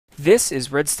This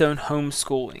is Redstone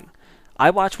homeschooling. I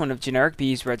watch one of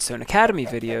GenerikB's Redstone Academy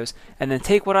videos and then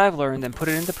take what I've learned and put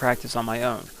it into practice on my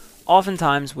own,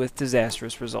 oftentimes with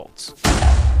disastrous results.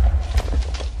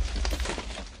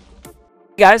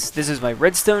 Hey guys, this is my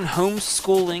Redstone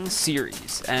homeschooling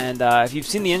series, and if you've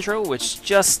seen the intro, which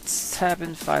just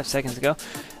happened 5 seconds ago,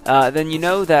 then you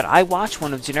know that I watch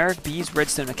one of GenerikB's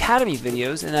Redstone Academy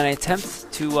videos and then I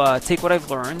attempt to take what I've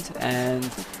learned and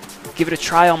give it a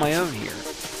try on my own here.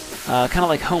 Kind of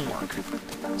like homework.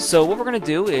 So what we're going to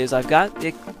do is I've got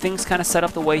things kind of set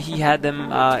up the way he had them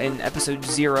in episode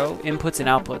 0, inputs and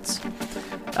outputs.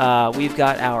 We've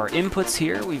got our inputs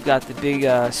here. We've got the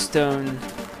big stone,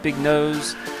 big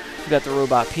nose. We've got the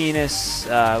robot penis.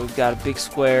 We've got a big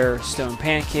square stone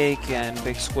pancake and a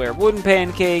big square wooden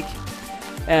pancake.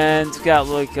 And we've got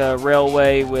like a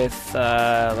railway with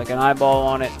like an eyeball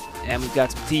on it. And we've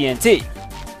got some TNT.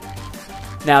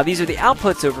 Now these are the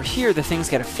outputs over here, the things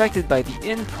get affected by the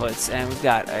inputs, and we've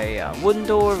got a wooden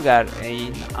door, we've got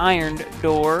an iron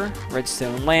door,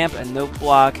 redstone lamp, a note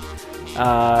block,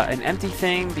 an empty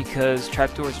thing because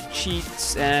trapdoors are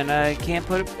cheats, and I can't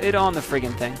put it on the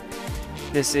friggin' thing.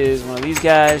 This is one of these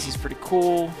guys, he's pretty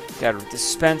cool, got a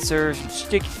dispenser, some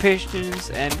sticky pistons,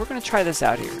 and we're going to try this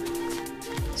out here.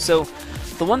 So,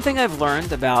 the one thing I've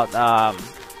learned about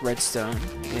redstone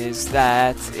is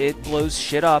that it blows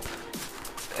shit up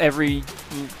every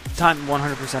time,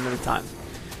 100% of the time.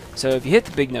 So if you hit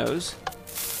the big nose,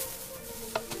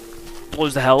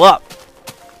 blows the hell up.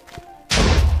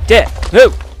 Dead.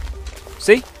 Who?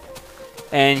 See?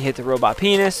 And you hit the robot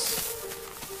penis,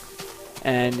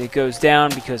 and it goes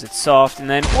down because it's soft, and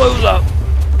then blows up.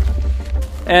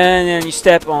 And then you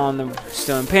step on the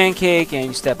stone pancake, and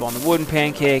you step on the wooden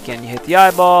pancake, and you hit the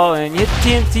eyeball, and you hit the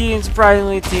TNT, and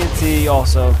surprisingly, TNT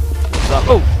also blows up.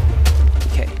 Oh!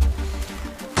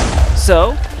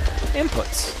 So,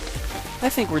 inputs. I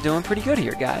think we're doing pretty good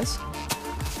here, guys.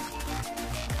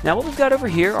 Now what we've got over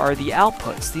here are the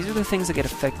outputs. These are the things that get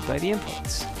affected by the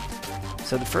inputs.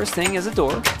 So the first thing is a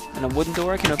door, and a wooden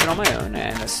door I can open on my own,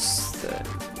 and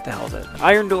what the hell is that?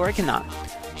 Iron door I cannot.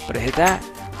 But I hit that.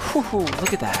 Whew,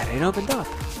 look at that, it opened up.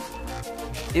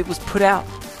 It was put out.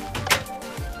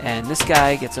 And this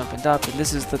guy gets opened up, and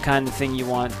this is the kind of thing you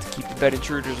want to keep the bed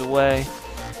intruders away.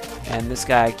 And this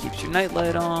guy keeps your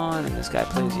nightlight on, and this guy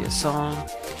plays you a song.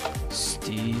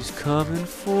 Steve's coming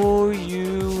for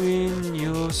you in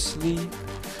your sleep.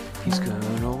 He's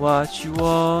gonna watch you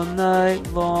all night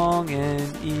long and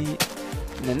eat.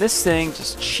 And then this thing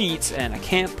just cheats, and I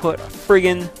can't put a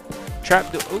friggin'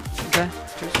 trapdoor. Oh, okay.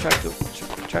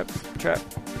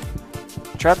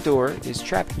 Trapdoor is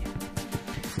trapping you.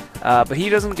 But he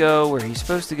doesn't go where he's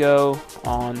supposed to go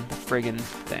on the friggin'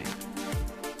 thing.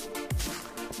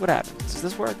 What happens? Does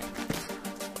this work?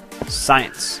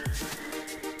 Science.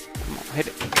 Come on, hit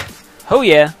it. Oh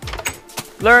yeah!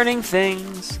 Learning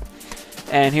things!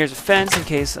 And here's a fence in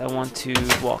case I want to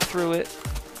walk through it,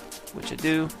 which I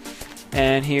do.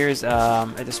 And here's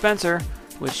a dispenser,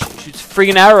 which shoots a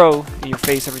friggin' arrow in your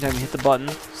face every time you hit the button.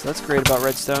 So that's great about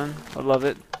redstone. I love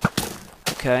it.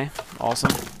 Okay,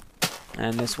 awesome.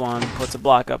 And this one puts a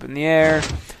block up in the air,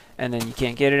 and then you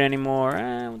can't get it anymore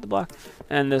with the block.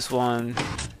 And this one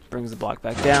brings the block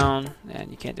back down,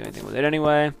 and you can't do anything with it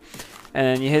anyway. And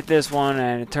then you hit this one,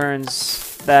 and it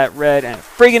turns that red, and it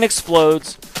friggin'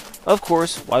 explodes. Of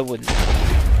course, why wouldn't it?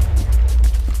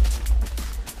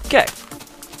 Okay.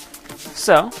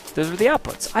 So, those are the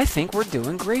outputs. I think we're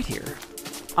doing great here.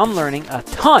 I'm learning a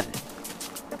ton.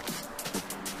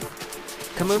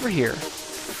 Come over here.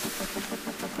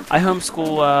 I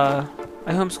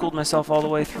homeschooled myself all the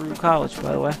way through college,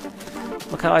 by the way.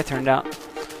 Look how I turned out.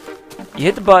 You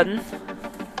hit the button,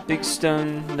 big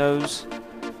stone nose,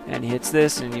 and he hits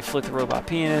this, and you flick the robot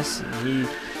penis, and he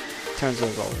turns all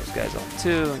those guys on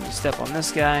too, and you step on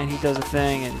this guy, and he does a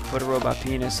thing, and you put a robot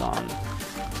penis on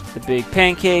the big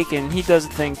pancake, and he does a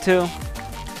thing too.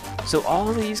 So all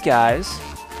of these guys,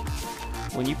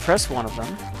 when you press one of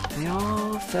them, they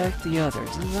all affect the others.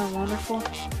 Isn't that wonderful?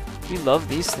 We love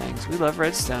these things. We love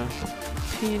redstone.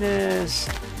 Penis.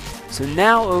 So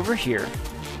now over here,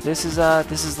 this is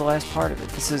the last part of it.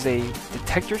 This is a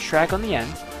detector track on the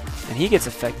end, and he gets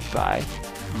affected by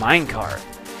minecart.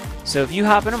 So if you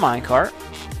hop in a minecart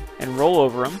and roll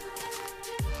over him,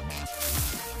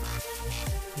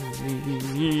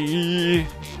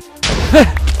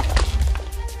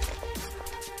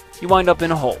 you wind up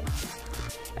in a hole.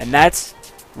 And that's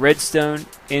redstone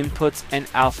inputs and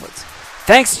outputs.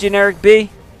 Thanks, GenerikB.